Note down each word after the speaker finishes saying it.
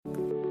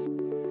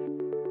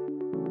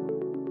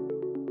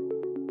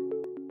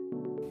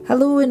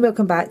Hello and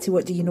welcome back to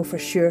What Do You Know For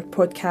Sure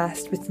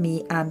podcast with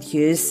me, Anne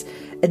Hughes.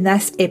 In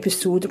this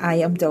episode, I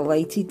am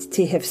delighted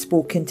to have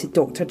spoken to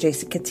Dr.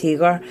 Jessica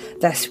Taylor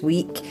this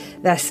week.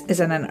 This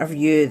is an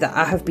interview that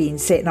I have been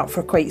setting up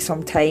for quite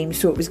some time,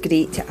 so it was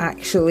great to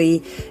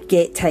actually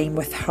get time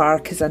with her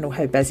because I know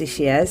how busy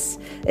she is.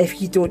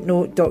 If you don't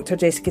know Dr.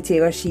 Jessica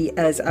Taylor, she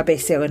is a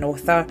best-selling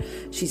author.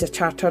 She's a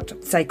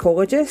chartered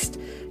psychologist.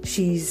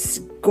 She's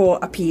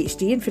got a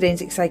PhD in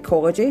forensic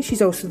psychology.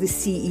 She's also the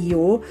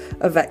CEO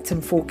of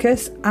Victim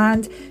Focus,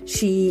 and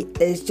she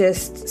is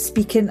just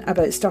speaking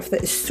about stuff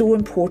that is so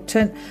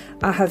important.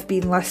 I have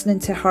been listening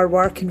to her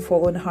work and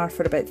following her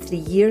for about 3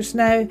 years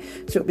now,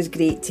 so it was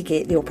great to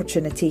get the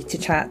opportunity to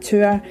chat to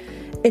her.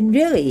 And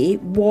really,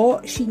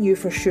 what she knew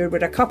for sure were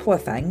a couple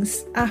of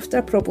things,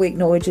 after probably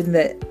acknowledging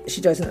that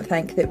she doesn't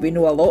think that we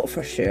know a lot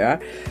for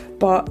sure.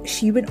 But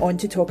she went on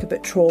to talk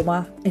about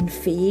trauma and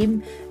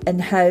fame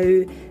and how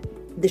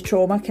the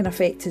trauma can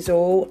affect us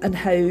all, and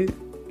how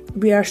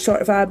we are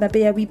sort of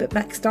maybe a wee bit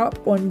mixed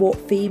up on what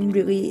fame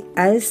really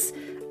is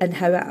and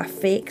how it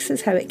affects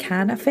us, how it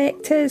can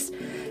affect us.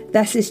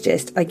 This is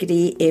just a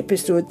great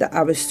episode that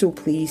I was so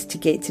pleased to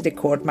get to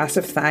record.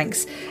 Massive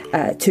thanks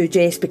to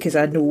Jess, because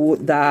I know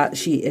that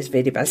she is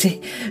very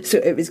busy. So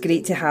it was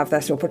great to have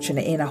this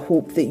opportunity, and I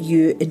hope that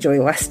you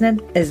enjoy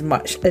listening as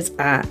much as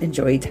I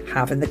enjoyed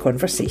having the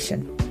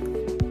conversation.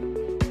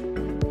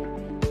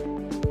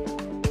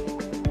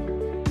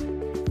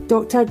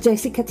 Dr.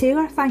 Jessica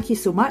Taylor, thank you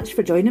so much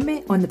for joining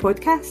me on the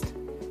podcast.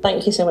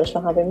 Thank you so much for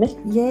having me.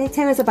 Yeah,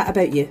 tell us a bit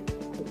about you.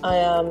 I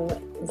am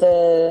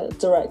the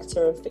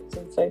director of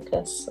Victim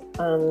Focus,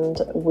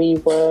 and we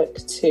work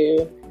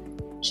to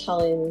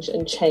challenge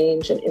and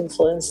change and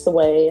influence the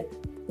way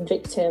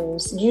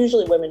victims,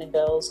 usually women and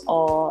girls,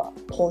 are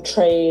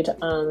portrayed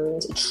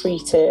and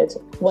treated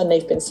when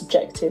they've been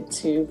subjected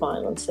to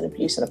violence and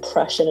abuse and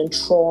oppression and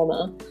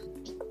trauma.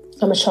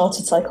 I'm a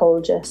chartered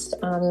psychologist,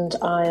 and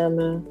I am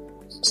a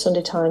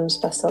Sunday Times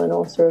bestselling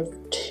author of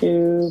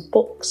 2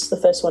 books. The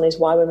first one is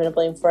Why Women Are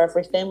Blamed for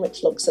Everything,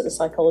 which looks at the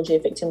psychology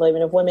of victim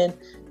blaming of women.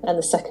 And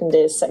the second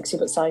is Sexy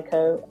But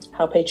Psycho,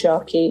 How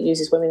Patriarchy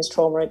Uses Women's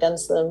Trauma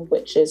Against Them,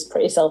 which is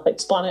pretty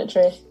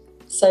self-explanatory.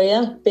 So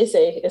yeah,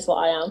 busy is what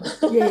I am.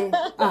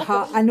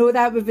 I know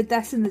that we've had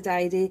this in the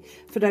diary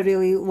for a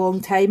really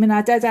long time, and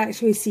I did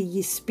actually see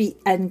you speak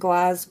in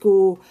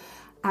Glasgow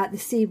at the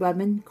Say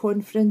Women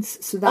conference.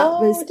 So that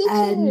was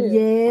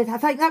I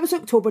think that was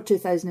October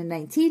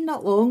 2019,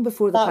 not long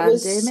before the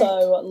pandemic. That was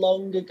so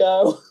long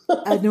ago.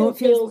 I know, it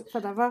feels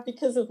forever.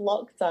 Because of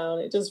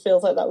lockdown, it just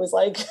feels like that was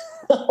like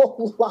a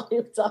whole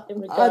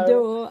lifetime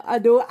ago. I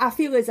know. I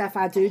feel as if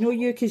I do know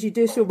you because you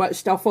do so much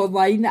stuff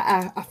online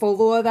that I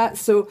follow all that.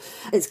 So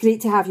it's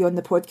great to have you on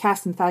the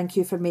podcast, and thank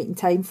you for making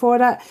time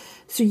for it.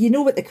 So you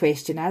know what the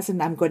question is,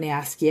 and I'm going to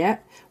ask you it.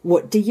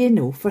 What do you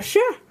know for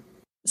sure?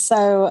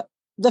 So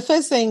the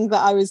first thing that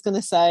I was going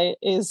to say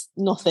is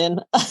nothing.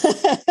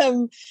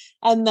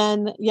 And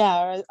then,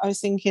 I was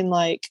thinking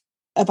like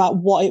about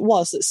what it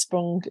was that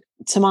sprung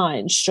to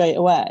mind straight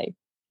away.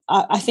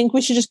 I think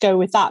we should just go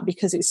with that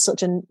because it's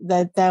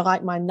they're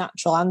like my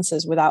natural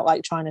answers without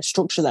like trying to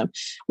structure them,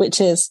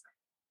 which is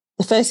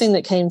the first thing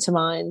that came to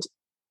mind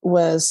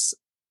was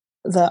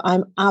that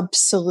I'm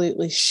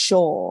absolutely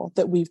sure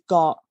that we've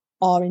got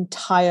our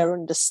entire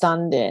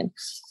understanding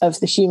of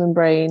the human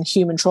brain,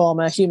 human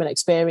trauma, human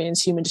experience,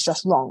 human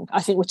distress wrong.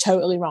 I think we're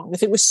totally wrong. I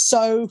think we're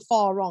so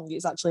far wrong,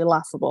 it's actually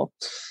laughable.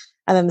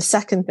 And then the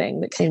second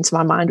thing that came to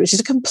my mind, which is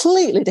a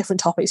completely different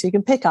topic, so you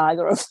can pick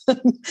either of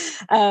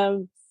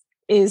them,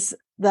 is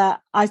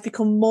that I've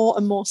become more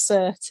and more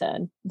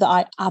certain that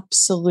I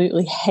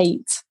absolutely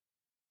hate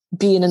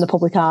being in the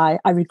public eye.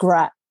 I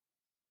regret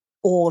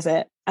all of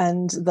it.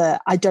 And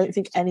that I don't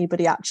think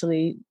anybody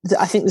actually,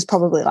 I think there's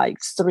probably like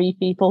 3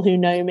 people who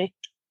know me.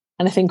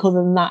 And I think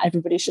other than that,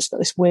 everybody's just got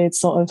this weird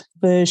sort of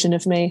version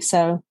of me.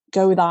 So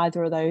go with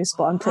either of those,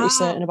 but I'm pretty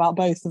certain about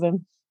both of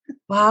them.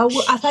 Wow.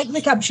 Well, I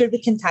think I'm sure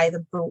we can tie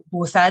them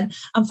both in.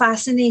 I'm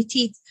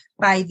fascinated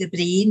by the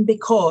brain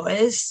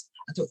because,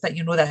 I don't think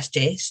you know this,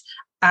 Jess,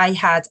 I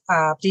had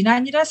a brain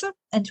aneurysm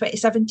in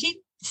 2017.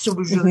 So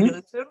we really,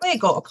 really poorly.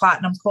 Got a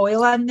platinum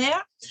coil in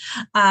there.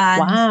 And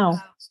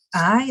wow.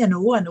 I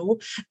know.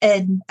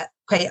 And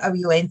quite a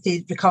wee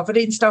lengthy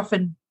recovery and stuff,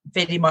 and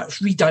very much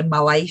redone my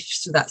life.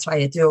 So that's why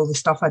I do all the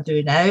stuff I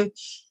do now.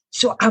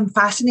 So I'm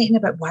fascinated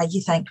about why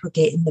you think we're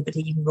getting the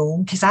brain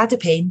wrong, because I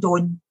depend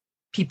on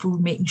people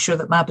making sure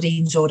that my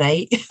brain's all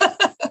right.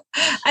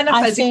 And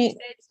I think,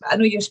 I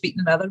know you're speaking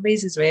in other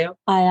ways as well.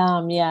 I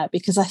am, yeah,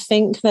 because I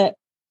think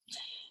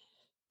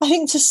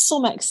to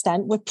some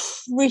extent we're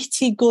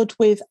pretty good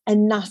with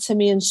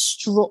anatomy and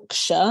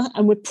structure,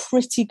 and we're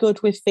pretty good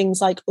with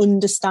things like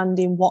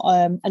understanding what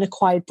an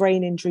acquired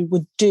brain injury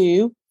would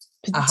do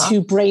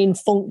to brain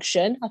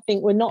function. I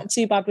think we're not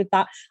too bad with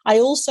that. I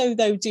also,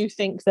 though, do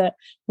think that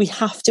we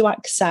have to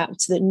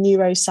accept that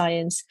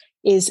neuroscience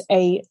is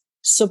a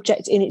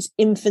subject in its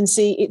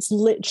infancy. It's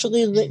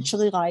literally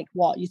like,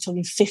 what, you're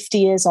talking 50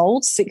 years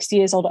old, 60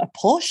 years old at a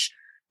push.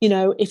 You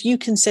know, if you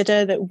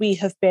consider that we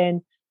have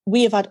been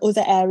we have had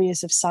other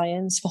areas of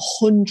science for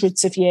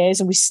hundreds of years,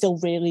 and we still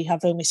really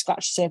have only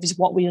scratched the surface of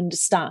what we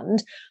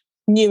understand.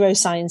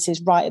 Neuroscience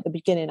is right at the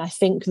beginning. I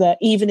think that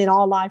even in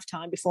our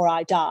lifetime, before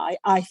I die,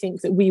 I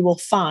think that we will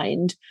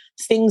find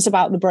things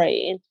about the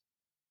brain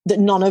that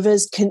none of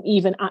us can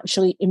even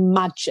actually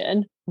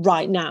imagine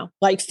right now,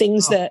 like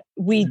things that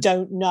we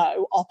don't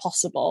know are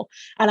possible.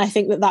 And I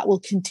think that that will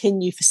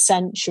continue for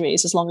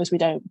centuries as long as we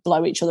don't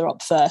blow each other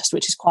up first,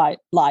 which is quite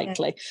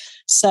likely. Yeah.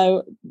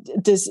 So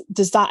there's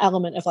that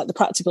element of like the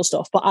practical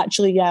stuff. But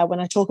actually, yeah, when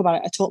I talk about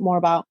it, I talk more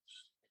about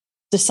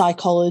the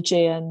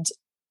psychology and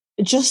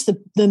just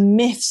the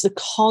myths, the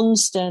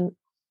constant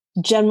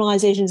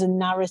generalizations and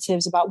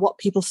narratives about what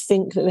people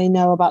think that they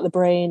know about the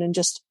brain, and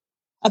just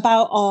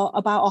about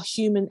our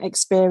human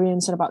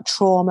experience and about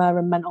trauma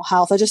and mental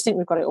health. I just think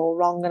we've got it all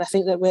wrong, and I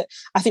think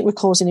we're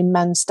causing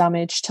immense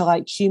damage to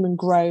like human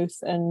growth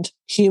and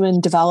human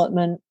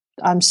development.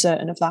 I'm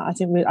certain of that. I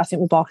think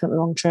we're barking up the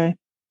wrong tree.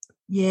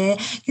 Yeah,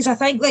 because I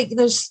think like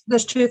there's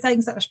two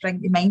things that are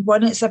springing to mind.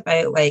 One, it's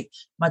about like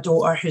my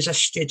daughter who's a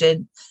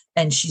student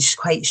and she's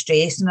quite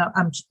stressed, and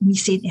I'm me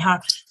saying to her,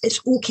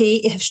 it's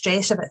okay to have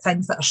stress about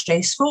things that are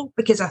stressful,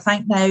 because I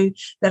think now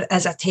there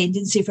is a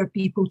tendency for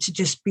people to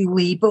just be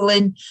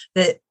labelling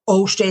that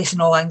all stress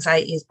and all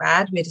anxiety is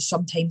bad, whereas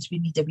sometimes we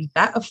need a wee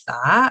bit of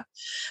that.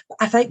 But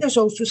I think there's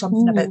also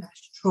something about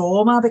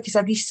trauma, because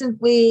I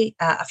recently,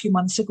 a few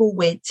months ago,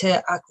 went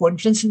to a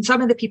conference, and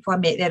some of the people I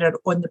met there are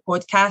on the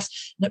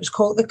podcast, and it was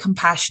called the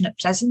Compassionate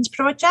Prisons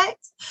Project.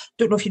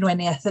 Don't know if you know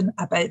anything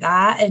about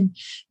that. And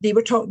they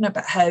were talking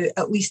about how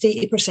at least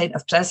 80%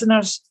 of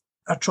prisoners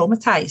are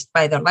traumatized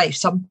by their life.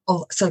 Some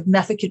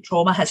significant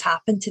trauma has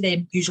happened to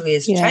them, usually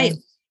as a child.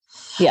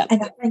 Yeah.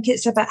 And I think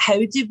it's about how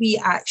do we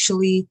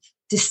actually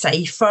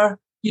decipher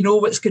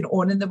what's going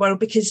on in the world,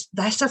 because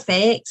this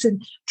affects,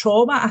 and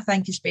trauma, I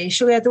think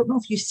especially, I don't know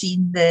if you've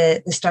seen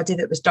the study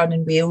that was done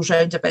in Wales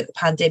round about the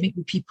pandemic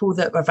with people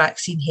that were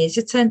vaccine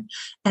hesitant,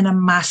 and a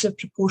massive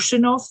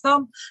proportion of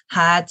them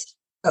had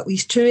at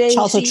least two ALCs.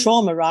 Childhood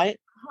trauma, right?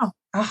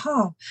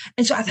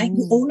 And so I think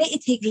we all need to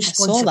take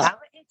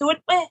responsibility, don't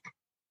we?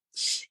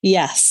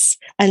 Yes.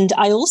 And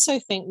I also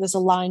think there's a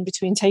line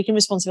between taking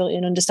responsibility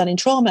and understanding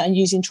trauma and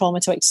using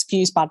trauma to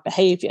excuse bad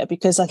behaviour,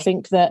 because I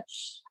think that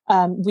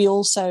we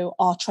also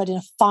are treading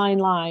a fine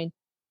line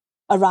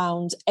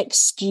around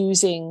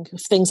excusing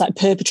things like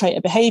perpetrator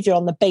behaviour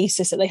on the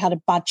basis that they had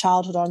a bad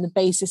childhood or on the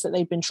basis that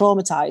they've been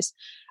traumatised.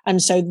 And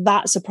so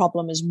that's a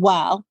problem as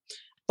well.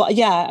 But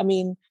yeah, I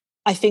mean,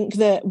 I think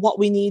that what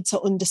we need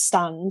to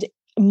understand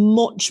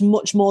much,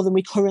 much more than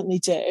we currently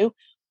do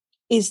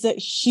is that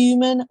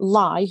human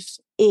life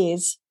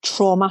is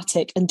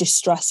traumatic and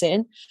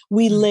distressing.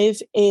 We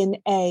live in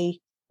a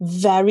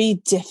very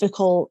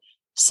difficult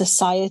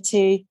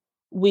society.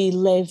 We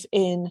live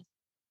in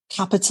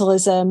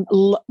capitalism.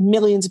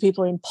 Millions of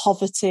people are in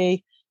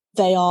poverty.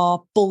 They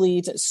are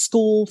bullied at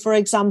school, for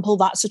example.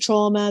 That's a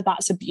trauma.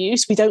 That's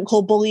abuse. We don't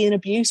call bullying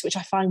abuse, which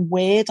I find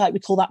weird. Like we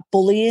call that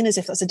bullying as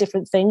if that's a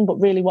different thing, but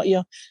really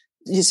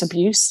it's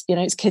abuse.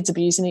 It's kids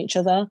abusing each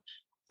other.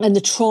 And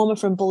the trauma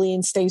from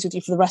bullying stays with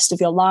you for the rest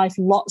of your life.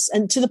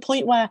 And to the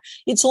point where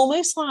it's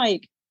almost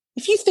like,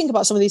 if you think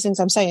about some of these things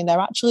I'm saying, they're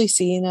actually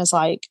seen as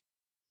like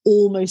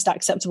almost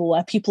acceptable,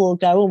 where people will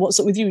go, oh, what's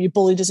up with you? You're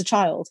bullied as a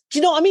child. Do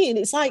you know what I mean?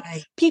 It's like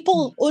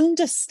people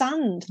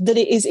understand that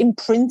it is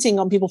imprinting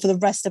on people for the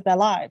rest of their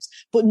lives,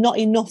 but not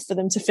enough for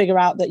them to figure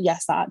out that,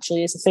 yes, that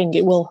actually is a thing.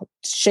 It will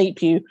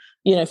shape you,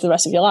 for the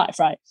rest of your life,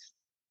 right?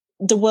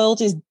 The world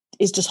is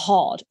just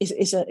hard.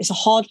 It's a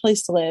hard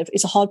place to live.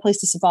 It's a hard place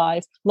to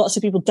survive. Lots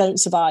of people don't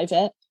survive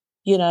it,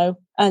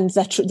 and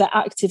they're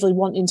actively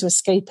wanting to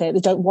escape it. They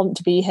don't want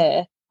to be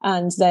here,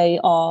 and they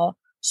are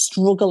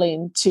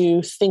struggling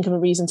to think of a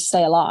reason to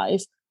stay alive,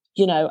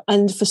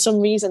 and for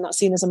some reason that's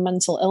seen as a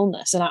mental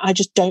illness. And I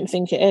just don't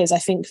think it is. I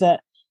think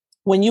that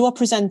when you are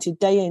presented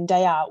day in,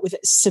 day out with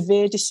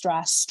severe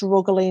distress,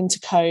 struggling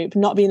to cope,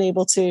 not being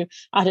able to,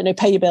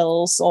 pay your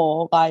bills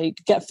or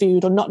like get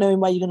food, or not knowing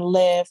where you're going to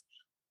live,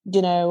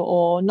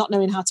 or not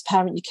knowing how to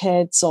parent your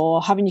kids,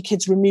 or having your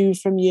kids removed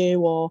from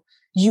you, or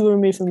you were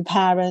removed from your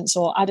parents,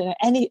 or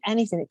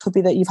anything. It could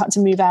be that you've had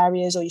to move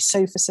areas, or you're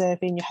sofa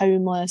surfing, you're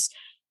homeless,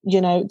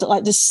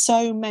 like there's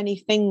so many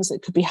things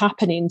that could be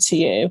happening to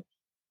you,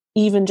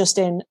 even just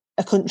in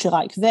a country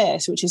like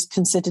this, which is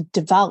considered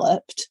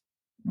developed.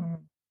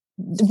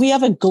 We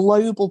have a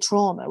global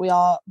trauma. We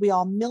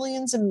are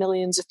millions and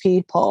millions of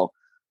people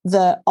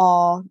that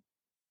are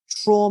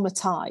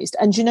traumatized.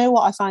 And you know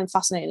what I find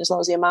fascinating as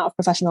well, as the amount of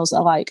professionals that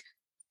are like,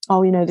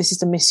 oh, this is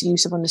the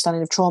misuse of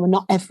understanding of trauma.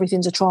 Not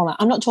everything's a trauma.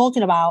 I'm not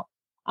talking about,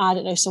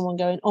 someone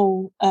going,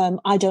 oh,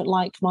 I don't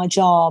like my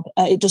job.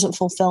 It doesn't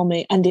fulfill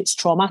me and it's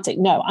traumatic.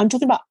 No, I'm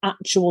talking about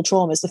actual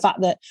traumas. The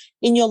fact that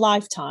in your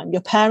lifetime,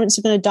 your parents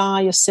are going to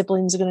die, your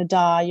siblings are going to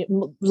die,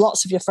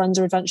 lots of your friends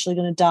are eventually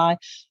going to die.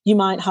 You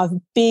might have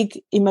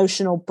big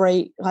emotional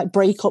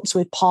breakups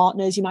with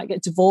partners. You might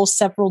get divorced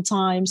several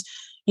times.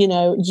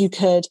 You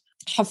could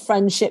have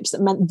friendships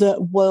that meant the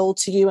world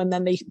to you, and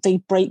then they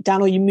break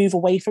down, or you move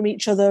away from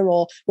each other,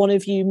 or one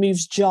of you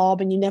moves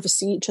job and you never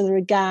see each other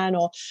again,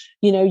 or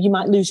you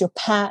might lose your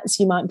pets,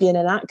 you might be in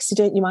an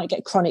accident, you might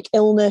get chronic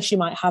illness, you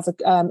might have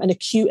an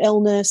acute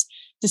illness.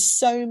 There's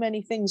so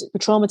many things that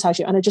could traumatize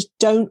you, and I just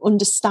don't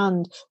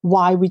understand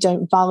why we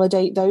don't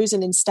validate those,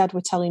 and instead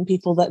we're telling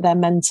people that they're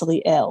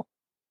mentally ill.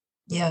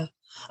 Yeah.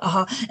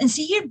 And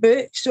see your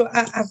book, so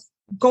I've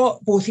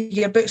got both of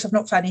your books. I've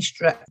not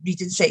finished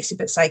reading Sexy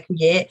But Psycho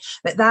yet,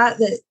 but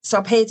the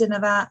subheading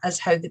of that is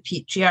how the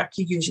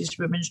patriarchy uses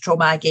women's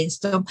trauma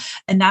against them,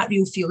 and that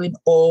real feeling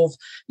of,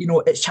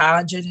 it's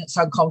challenging, it's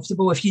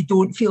uncomfortable. If you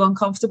don't feel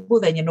uncomfortable,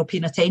 then you're not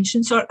paying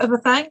attention, sort of a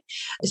thing,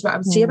 is what I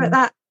would say about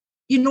that.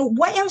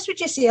 What else would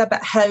you say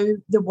about how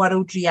the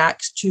world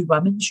reacts to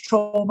women's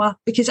trauma?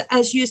 Because it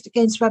is used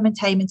against women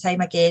time and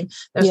time again.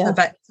 There's the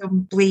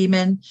victim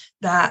blaming.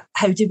 That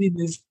how do we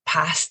move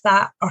past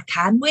that, or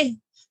can we?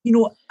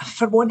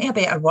 For wanting a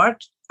better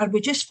word, are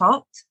we just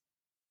fucked?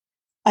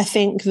 I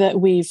think that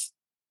we've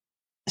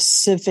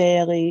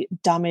severely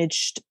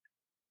damaged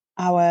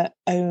our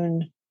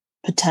own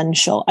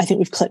potential. I think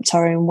we've clipped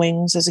our own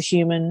wings as a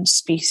human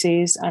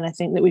species, and I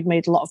think that we've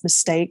made a lot of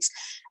mistakes,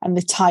 and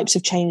the types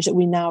of change that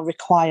we now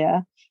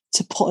require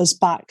to put us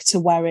back to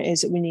where it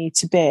is that we need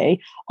to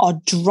be are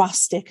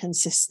drastic and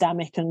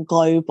systemic and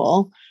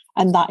global,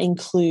 and that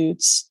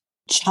includes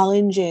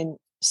challenging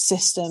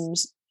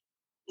systems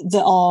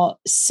that are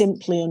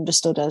simply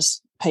understood as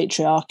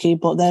patriarchy,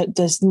 but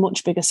there's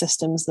much bigger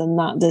systems than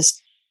that.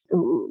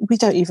 We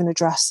don't even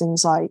address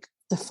things like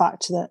the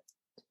fact that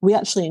we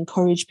actually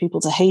encourage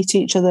people to hate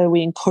each other.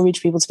 We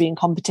encourage people to be in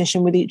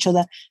competition with each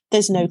other.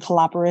 There's no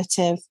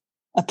collaborative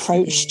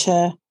approach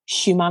to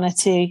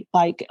humanity.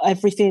 Like,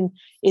 everything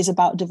is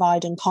about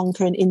divide and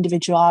conquer and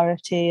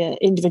individuality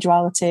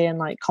and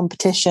like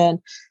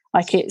competition.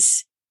 Like,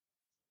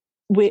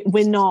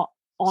 we're not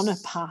on a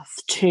path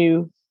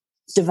to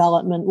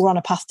development, we're on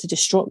a path to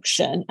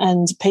destruction,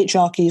 and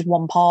patriarchy is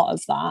one part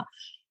of that,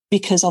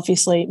 because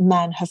obviously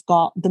men have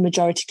got the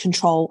majority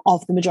control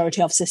of the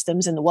majority of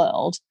systems in the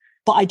world.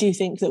 But I do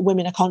think that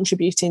women are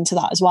contributing to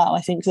that as well. I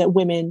think that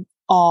women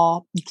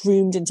are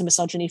groomed into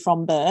misogyny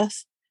from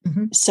birth.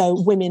 So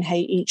women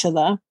hate each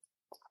other,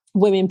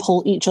 women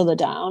pull each other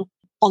down,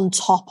 on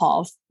top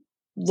of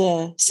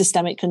the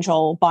systemic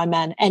control by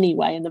men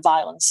anyway, and the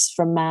violence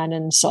from men,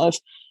 and sort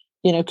of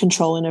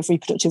controlling of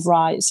reproductive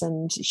rights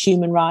and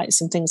human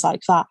rights and things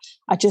like that.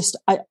 I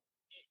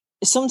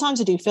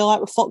sometimes I do feel like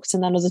we're fucked,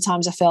 and then other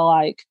times I feel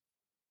like,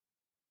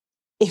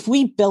 if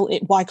we built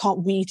it, why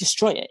can't we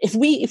destroy it? If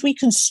we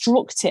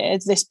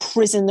constructed this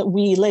prison that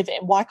we live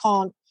in, why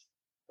can't,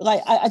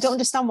 I don't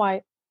understand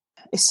why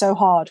it's so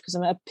hard, because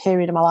I'm at a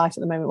period in my life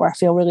at the moment where I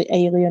feel really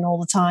alien all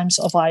the time,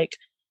 sort of like,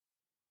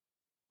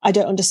 I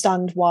don't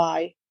understand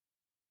why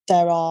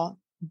there are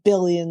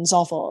billions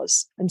of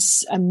us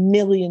and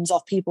millions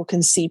of people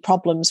can see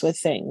problems with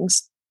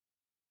things,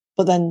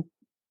 but then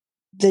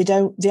they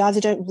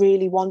either don't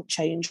really want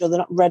change, or they're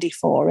not ready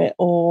for it,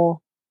 or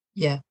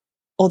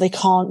they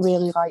can't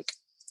really like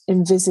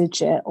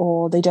envisage it,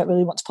 or they don't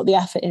really want to put the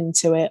effort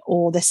into it,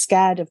 or they're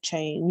scared of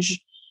change.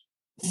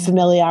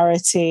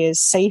 Familiarity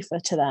is safer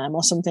to them,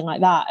 or something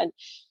like that. And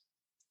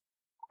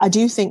I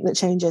do think that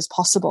change is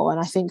possible, and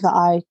I think that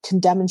I can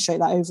demonstrate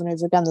that over and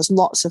over again. There's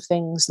lots of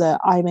things that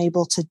I'm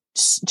able to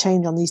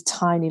change on these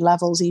tiny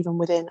levels, even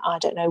within, I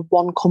don't know,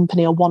 one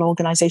company or one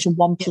organization,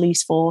 one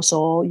police force,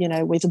 or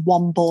with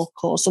one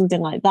book or something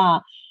like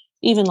that.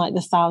 Even like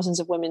the thousands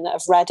of women that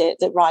have read it,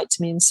 that write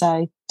to me and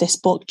say, this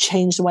book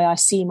changed the way I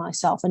see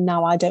myself, and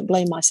now I don't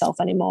blame myself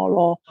anymore,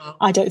 or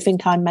I don't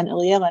think I'm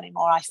mentally ill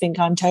anymore. I think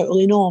I'm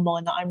totally normal,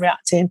 and that I'm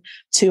reacting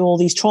to all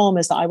these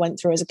traumas that I went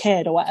through as a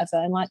kid or whatever.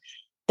 And like,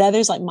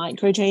 there's like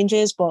micro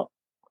changes, but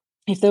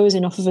if there was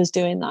enough of us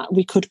doing that,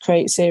 we could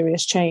create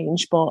serious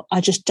change. But I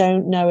just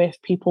don't know if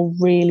people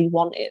really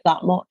want it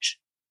that much.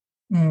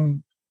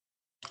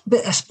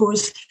 But I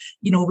suppose,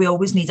 we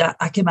always need a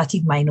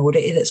committed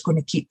minority that's going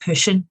to keep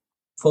pushing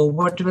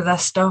forward with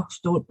this stuff,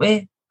 don't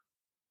we?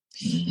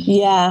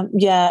 Yeah.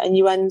 And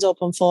you end up,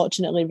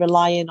 unfortunately,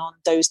 relying on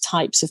those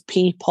types of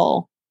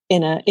people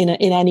in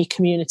any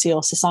community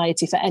or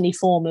society for any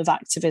form of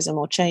activism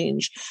or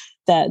change.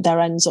 There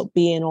ends up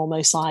being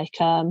almost like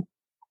a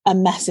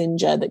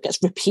messenger that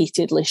gets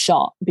repeatedly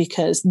shot,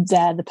 because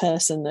they're the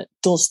person that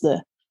does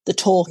the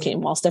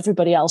talking, whilst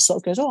everybody else sort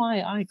of goes,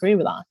 I agree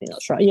with that, I think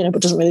that's right,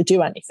 but doesn't really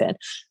do anything.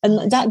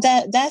 And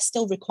that they're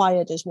still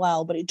required as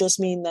well, but it does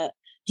mean that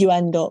you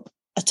end up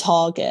a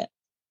target,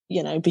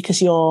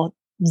 because you're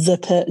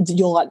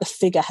like the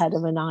figurehead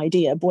of an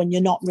idea, but when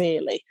you're not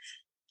really.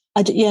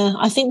 I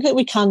think that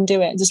we can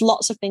do it. There's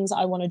lots of things that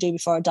I want to do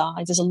before I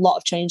die. There's a lot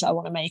of change that I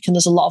want to make, and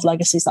there's a lot of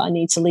legacies that I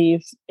need to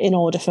leave in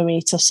order for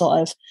me to sort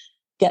of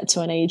get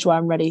to an age where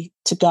I'm ready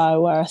to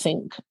go, where I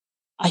think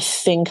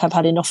I've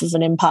had enough of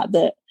an impact,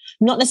 that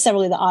not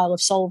necessarily that I'll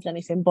have solved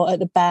anything, but at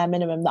the bare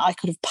minimum that I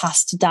could have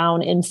passed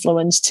down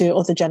influence to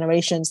other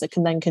generations that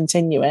can then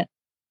continue it.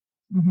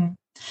 Mm-hmm.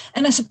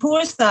 And I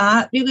suppose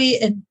that really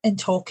in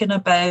talking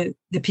about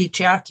the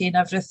patriarchy and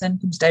everything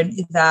comes down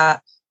to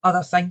that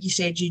other thing you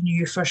said you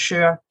knew for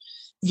sure.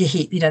 You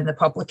hate being in the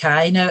public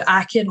eye. Now,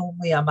 I can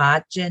only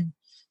imagine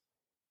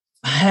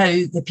how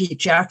the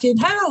patriarchy and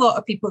how a lot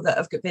of people that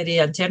have got very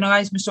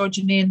internalized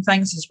misogyny and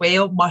things as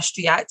well must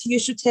react to you.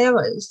 So tell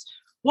us,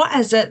 what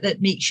is it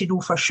that makes you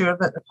know for sure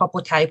that the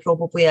public eye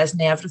probably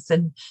isn't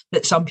everything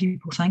that some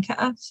people think it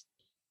is?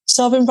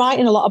 So I've been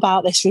writing a lot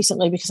about this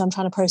recently because I'm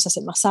trying to process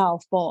it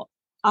myself, but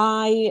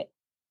I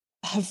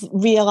have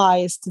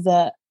realized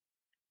that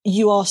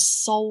you are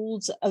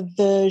sold a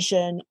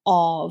version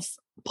of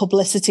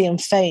publicity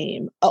and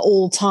fame at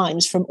all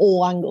times from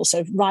all angles.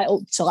 So right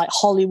up to like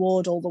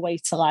Hollywood, all the way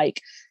to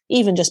like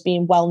even just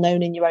being well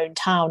known in your own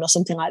town or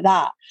something like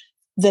that,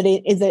 that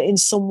in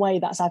some way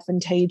that's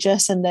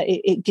advantageous and that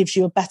it gives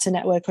you a better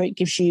network or it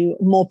gives you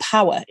more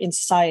power in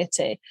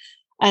society.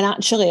 And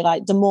actually,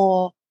 like the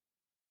more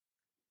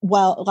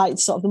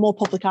the more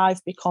public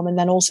I've become, and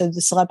then also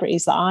the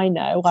celebrities that I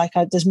know,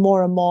 there's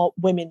more and more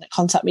women that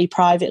contact me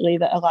privately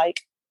that are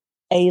like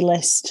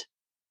A-list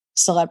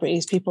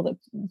celebrities,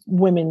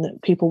 women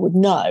that people would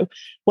know,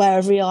 where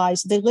I've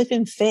realised they live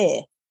in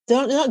fear.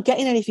 They're not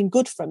getting anything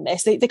good from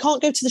this. They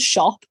can't go to the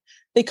shop.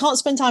 They can't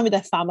spend time with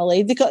their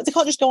family. They can't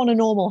just go on a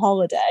normal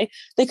holiday.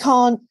 They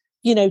can't,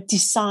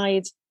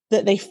 decide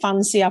that they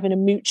fancy having a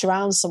mooch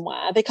around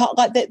somewhere. They can't,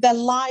 their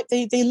life.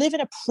 They live in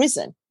a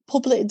prison.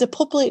 The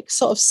public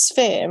sort of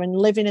sphere and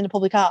living in the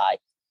public eye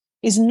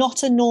is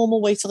not a normal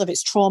way to live.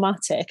 It's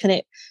traumatic,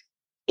 and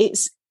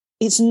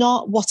it's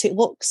not what it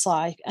looks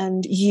like.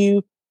 And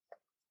you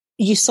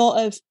sort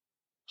of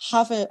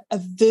have a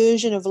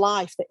version of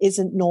life that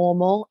isn't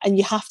normal, and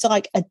you have to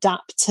like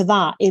adapt to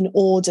that in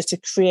order to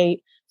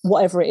create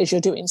whatever it is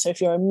you're doing. So if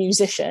you're a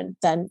musician,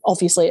 then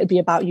obviously it'd be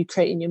about you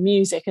creating your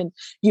music, and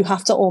you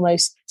have to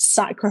almost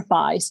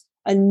sacrifice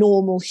a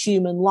normal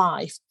human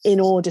life in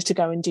order to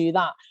go and do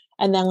that.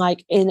 And then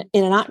like in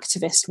an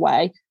activist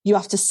way, you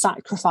have to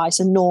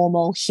sacrifice a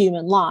normal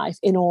human life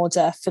in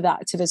order for the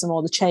activism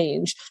or the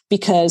change,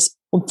 because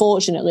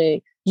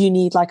unfortunately you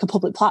need like a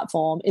public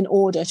platform in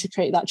order to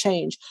create that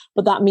change.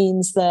 But that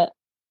means that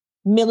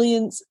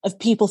millions of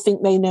people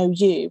think they know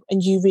you,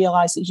 and you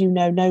realise that you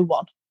know no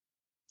one.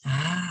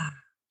 Ah,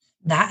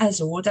 that is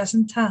odd,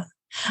 isn't it?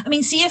 I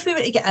mean, see if we were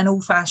to get an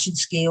old-fashioned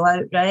scale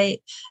out,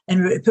 right,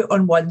 and we were to put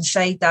on one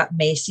side that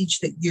message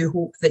that you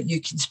hope that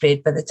you can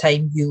spread by the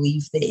time you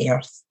leave the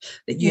earth,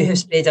 that you have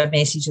spread a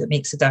message that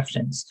makes a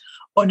difference.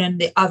 On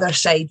the other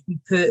side, we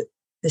put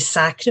the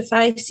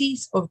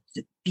sacrifices of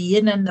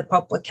being in the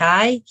public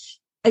eye.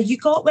 Have you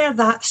got where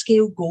that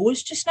scale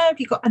goes just now? Have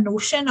you got a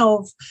notion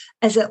of,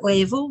 is it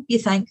level? You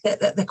think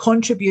that the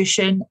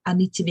contribution, I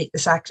need to make the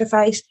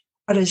sacrifice,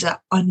 or is it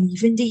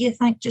uneven, do you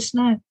think, just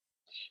now?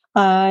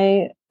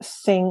 I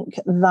think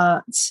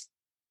that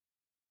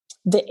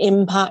the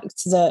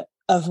impact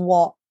of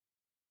what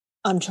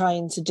I'm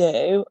trying to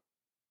do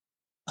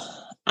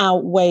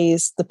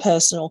outweighs the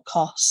personal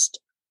cost,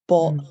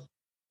 but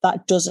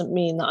that doesn't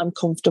mean that I'm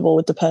comfortable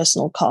with the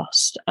personal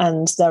cost.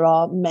 And there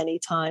are many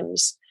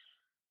times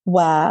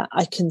where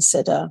I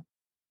consider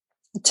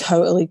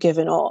totally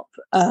giving up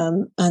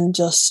and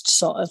just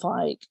sort of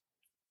like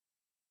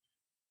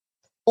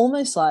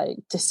almost like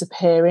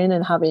disappearing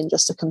and having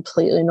just a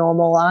completely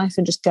normal life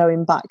and just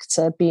going back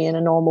to being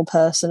a normal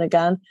person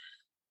again.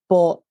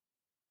 But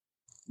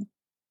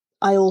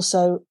I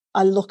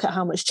look at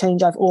how much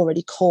change I've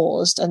already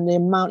caused and the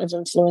amount of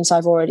influence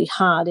I've already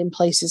had in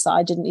places that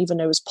I didn't even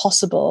know was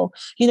possible.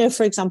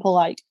 For example,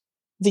 like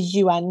the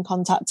UN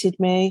contacted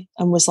me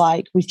and was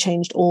like, we've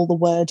changed all the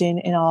wording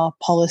in our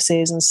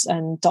policies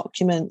and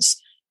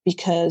documents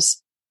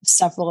because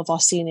several of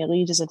our senior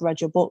leaders had read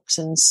your books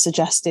and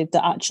suggested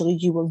that actually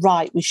you were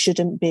right. We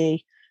shouldn't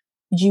be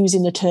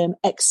using the term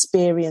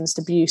experienced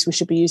abuse. We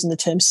should be using the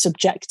term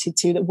subjected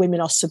to, that women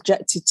are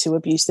subjected to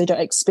abuse. They don't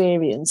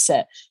experience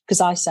it.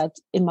 Because I said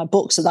in my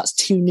book, so that's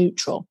too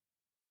neutral.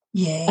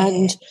 Yeah.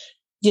 And,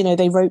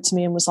 they wrote to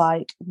me and was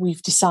like,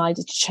 we've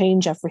decided to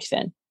change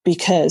everything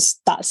because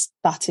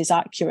that is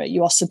accurate.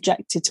 You are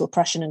subjected to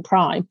oppression and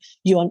crime.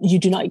 You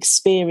do not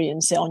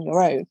experience it on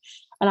your own.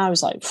 And I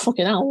was like,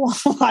 fucking hell,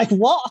 like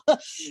what? I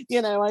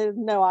had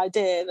no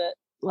idea that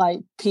like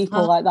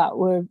people like that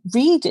were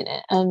reading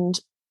it. And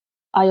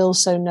I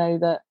also know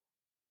that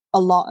a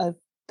lot of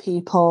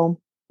people,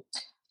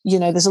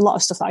 there's a lot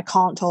of stuff that I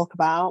can't talk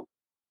about.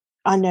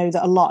 I know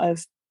that a lot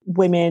of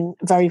women,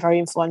 very, very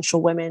influential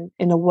women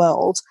in the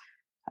world,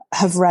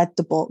 have read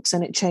the books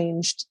and it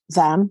changed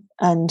them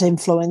and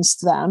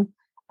influenced them.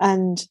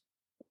 And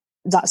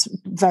that's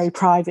very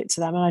private to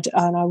them.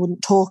 And I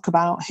wouldn't talk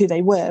about who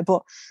they were,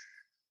 but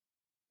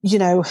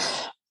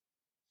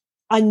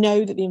I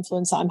know that the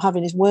influence that I'm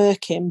having is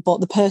working, but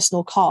the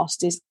personal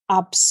cost is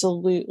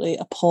absolutely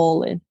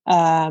appalling.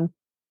 And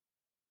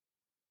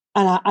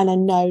I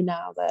know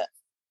now that,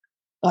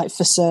 like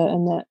for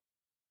certain, that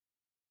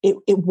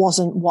it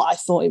wasn't what I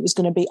thought it was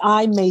going to be.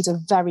 I made a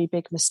very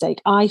big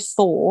mistake. I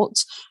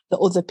thought that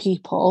other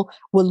people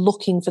were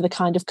looking for the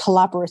kind of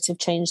collaborative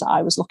change that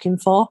I was looking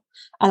for.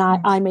 And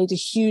I made a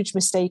huge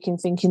mistake in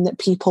thinking that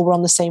people were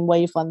on the same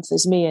wavelength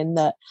as me, and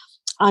that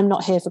I'm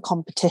not here for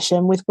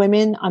competition with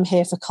women. I'm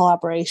here for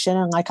collaboration.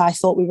 And like, I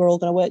thought we were all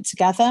going to work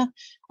together.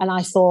 And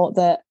I thought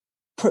that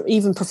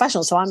even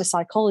professionals, so I'm a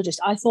psychologist,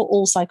 I thought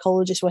all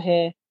psychologists were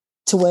here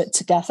to work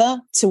together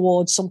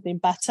towards something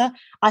better.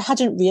 I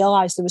hadn't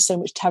realized there was so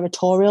much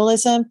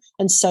territorialism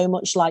and so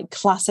much like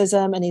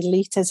classism and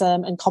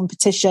elitism and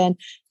competition,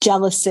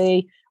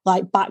 jealousy,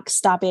 like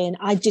backstabbing.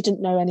 I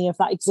didn't know any of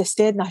that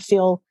existed.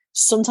 And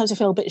sometimes I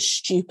feel a bit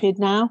stupid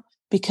now,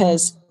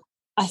 because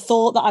I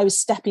thought that I was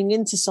stepping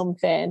into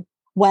something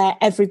where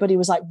everybody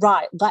was like,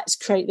 right, let's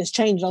create this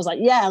change. And I was like,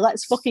 yeah,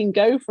 let's fucking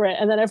go for it.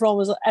 And then everyone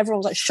was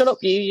like, shut up,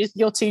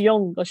 you're too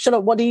young. Or shut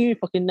up, what do you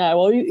fucking know?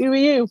 Or who are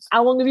you?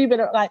 How long have you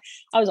been? Like,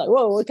 I was like,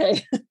 whoa,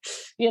 okay.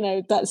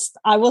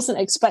 I wasn't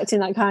expecting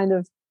that kind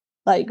of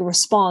like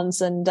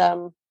response. And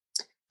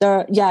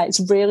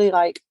it's really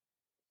like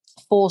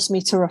forced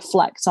me to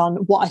reflect on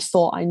what I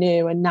thought I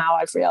knew. And now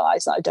I've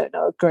realized that I don't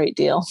know a great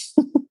deal.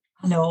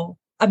 No.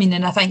 I mean,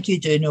 and I think you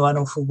do know an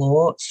awful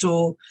lot.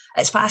 So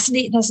it's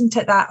fascinating, isn't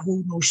it, that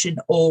whole notion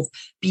of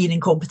being in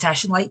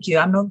competition like you.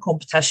 I'm not in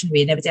competition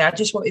with anybody. I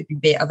just want to be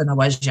better than I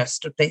was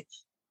yesterday.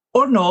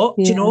 Or not,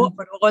 do you know,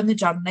 we're all on the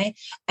journey.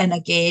 And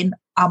again,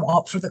 I'm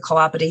up for the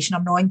collaboration.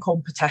 I'm not in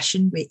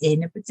competition with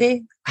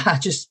anybody. I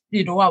just, I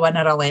win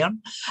or I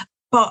learn.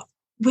 But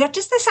where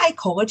does the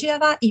psychology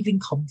of that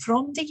even come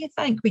from, do you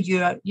think, with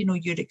your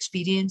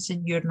experience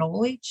and your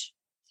knowledge?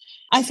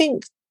 I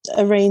think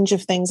a range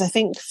of things. I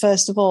think,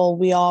 first of all,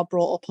 we are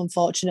brought up,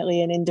 unfortunately,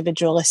 in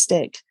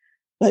individualistic.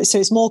 So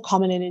it's more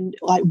common in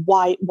like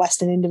white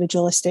Western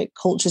individualistic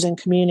cultures and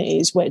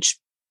communities, which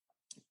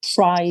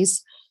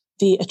prize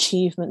the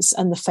achievements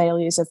and the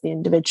failures of the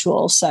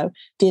individual. So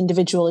the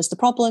individual is the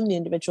problem, the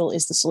individual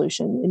is the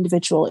solution, the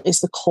individual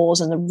is the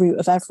cause and the root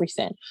of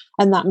everything.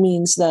 And that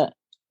means that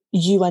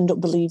you end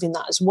up believing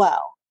that as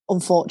well,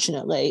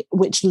 unfortunately,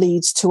 which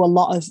leads to a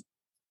lot of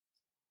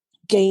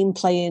game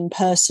playing,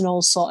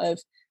 personal sort of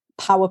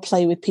power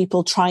play with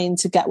people, trying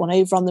to get one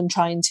over on them,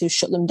 trying to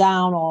shut them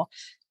down, or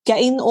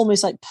getting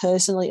almost like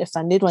personally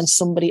offended when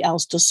somebody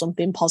else does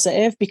something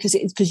positive, because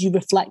you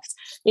reflect,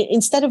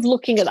 instead of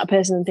looking at that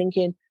person and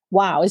thinking,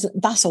 wow,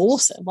 that's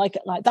awesome, like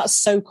that's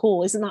so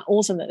cool, isn't that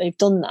awesome that they've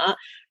done that?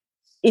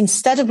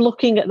 Instead of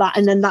looking at that,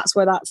 and then that's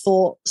where that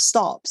thought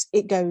stops,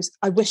 it goes,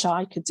 I wish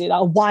I could do that,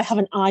 or why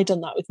haven't I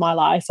done that with my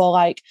life, or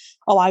like,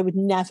 oh, I would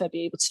never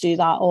be able to do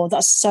that, or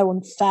that's so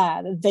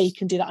unfair that they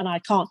can do that and I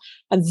can't.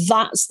 And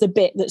that's the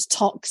bit that's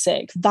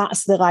toxic.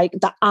 That's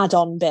the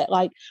add-on bit.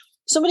 Like,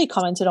 somebody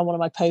commented on one of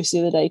my posts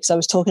the other day, because I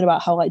was talking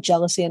about how like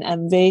jealousy and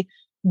envy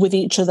with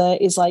each other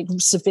is like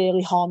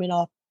severely harming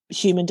our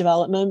human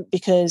development,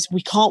 because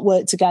we can't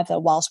work together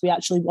whilst we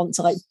actually want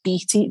to like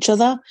beat each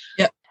other.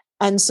 Yeah.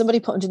 And somebody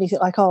put underneath it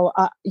like, oh,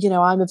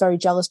 I'm a very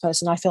jealous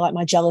person. I feel like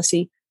my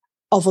jealousy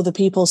of other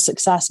people's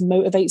success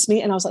motivates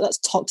me. And I was like, that's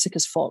toxic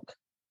as fuck.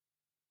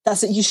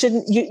 That's it. You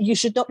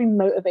should not be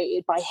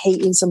motivated by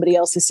hating somebody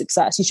else's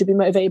success. You should be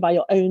motivated by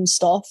your own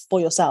stuff for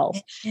yourself.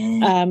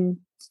 And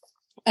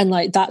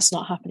like, that's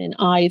not happening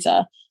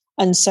either.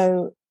 And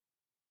so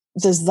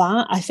there's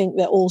that. I think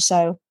that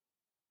also,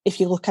 if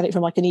you look at it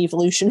from like an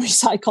evolutionary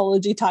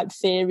psychology type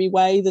theory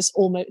way, there's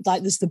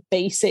the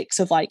basics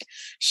of like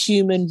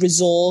human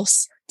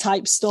resource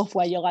type stuff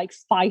where you're like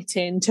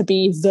fighting to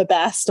be the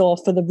best or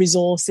for the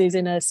resources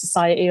in a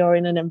society or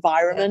in an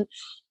environment.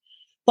 Yeah.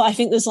 But I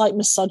think there's like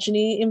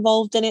misogyny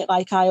involved in it.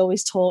 Like, I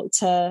always talk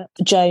to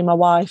Jay, my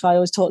wife, I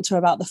always talk to her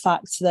about the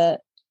fact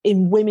that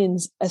in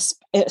women's,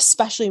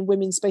 especially in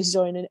women's spaces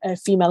or in a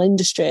female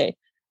industry,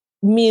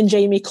 me and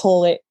Jamie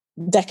call it,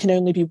 there can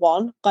only be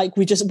one. Like,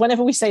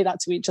 whenever we say that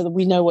to each other,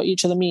 we know what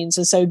each other means.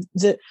 And so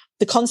the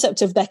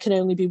concept of there can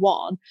only be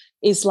one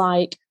is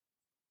like,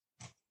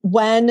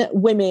 when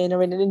women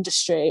are in an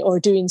industry or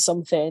doing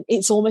something,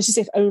 it's almost as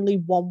if only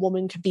one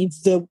woman can be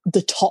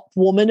the top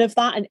woman of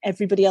that, and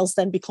everybody else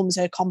then becomes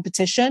her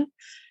competition.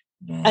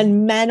 Yeah.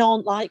 And men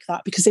aren't like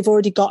that, because they've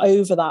already got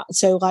over that.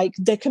 So like,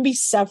 there can be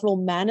several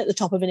men at the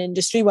top of an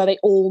industry where they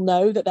all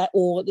know that they're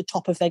all at the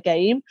top of their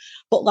game.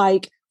 But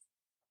like,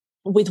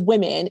 with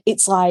women,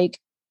 it's like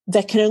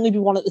there can only be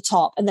one at the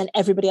top, and then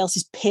everybody else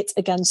is pit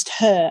against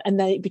her, and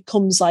then it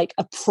becomes like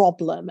a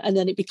problem, and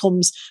then it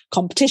becomes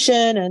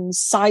competition and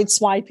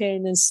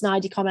sideswiping and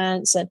snidey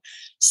comments and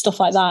stuff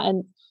like that.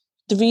 And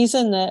the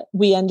reason that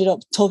we ended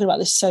up talking about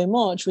this so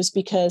much was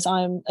because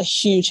I'm a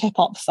huge hip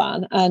hop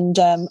fan, and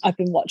I've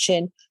been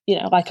watching,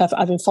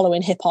 I've been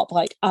following hip hop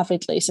like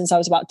avidly since I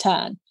was about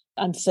 10.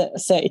 I'm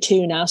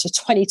 32 now, so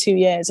 22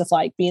 years of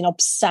like being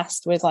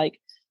obsessed with like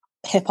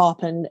hip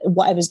hop and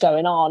whatever's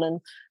going on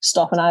and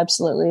stuff, and I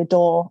absolutely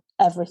adore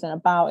everything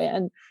about it.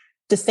 And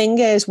the thing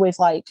is with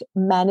like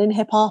men in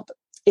hip hop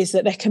is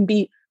that there can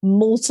be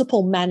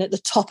multiple men at the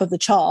top of the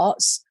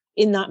charts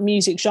in that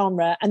music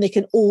genre, and they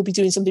can all be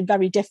doing something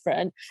very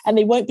different, and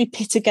they won't be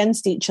pit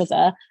against each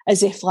other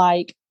as if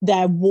like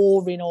they're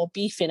warring or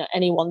beefing at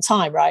any one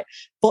time, right?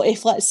 But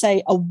if, let's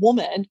say, a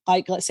woman,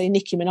 like let's say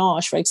Nicki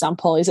Minaj, for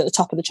example, is at the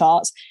top of the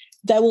charts,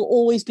 there will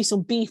always be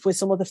some beef with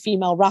some other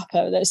female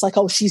rapper that's like,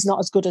 oh, she's not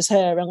as good as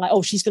her, and like,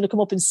 oh, she's going to come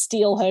up and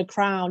steal her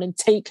crown and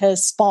take her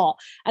spot.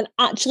 And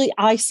actually,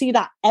 I see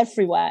that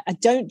everywhere.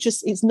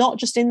 It's not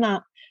just in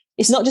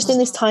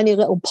this tiny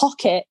little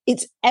pocket,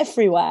 it's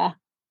everywhere.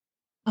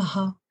 We've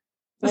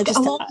got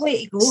a long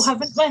way to go,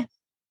 haven't we?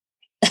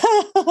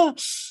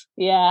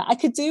 Yeah, I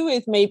could do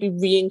with maybe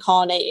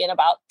reincarnating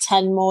about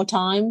 10 more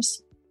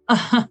times.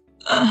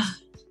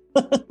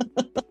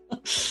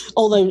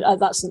 Although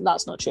that's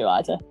not true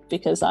either,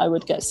 because I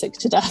would get sick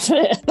to death of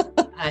it.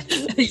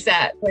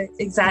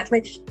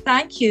 Exactly.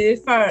 Thank you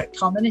for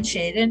coming and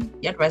sharing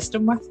your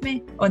wisdom with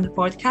me on the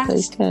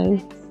podcast.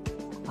 Okay.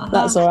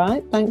 That's all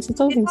right. Thanks for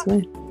talking to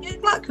me.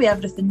 Good luck with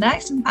everything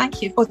next, and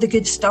thank you for the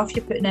good stuff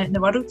you're putting out in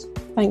the world.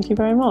 Thank you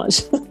very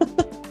much.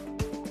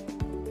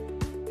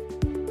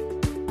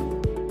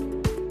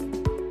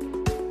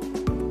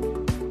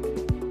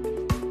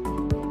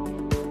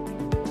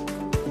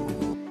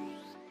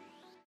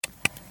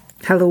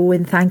 Hello,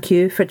 and thank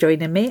you for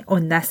joining me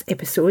on this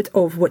episode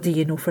of What Do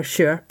You Know For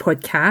Sure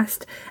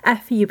podcast.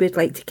 If you would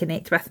like to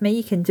connect with me,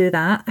 you can do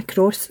that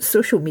across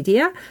social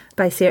media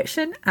by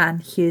searching Anne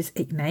Hughes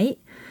Ignite.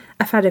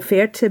 If I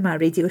referred to my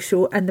radio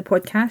show and the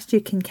podcast, you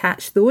can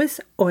catch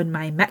those on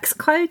my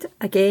Mixcloud.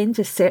 Again,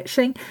 just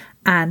searching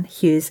Anne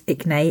Hughes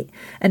Ignite.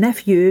 And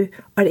if you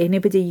or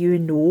anybody you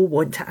know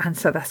want to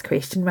answer this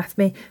question with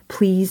me,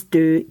 please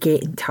do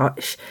get in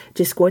touch.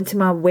 Just go onto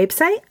my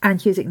website,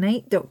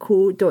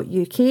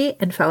 annehughesignite.co.uk,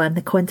 and fill in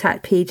the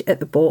contact page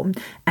at the bottom,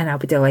 and I'll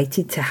be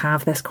delighted to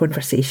have this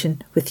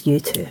conversation with you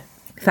too.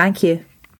 Thank you.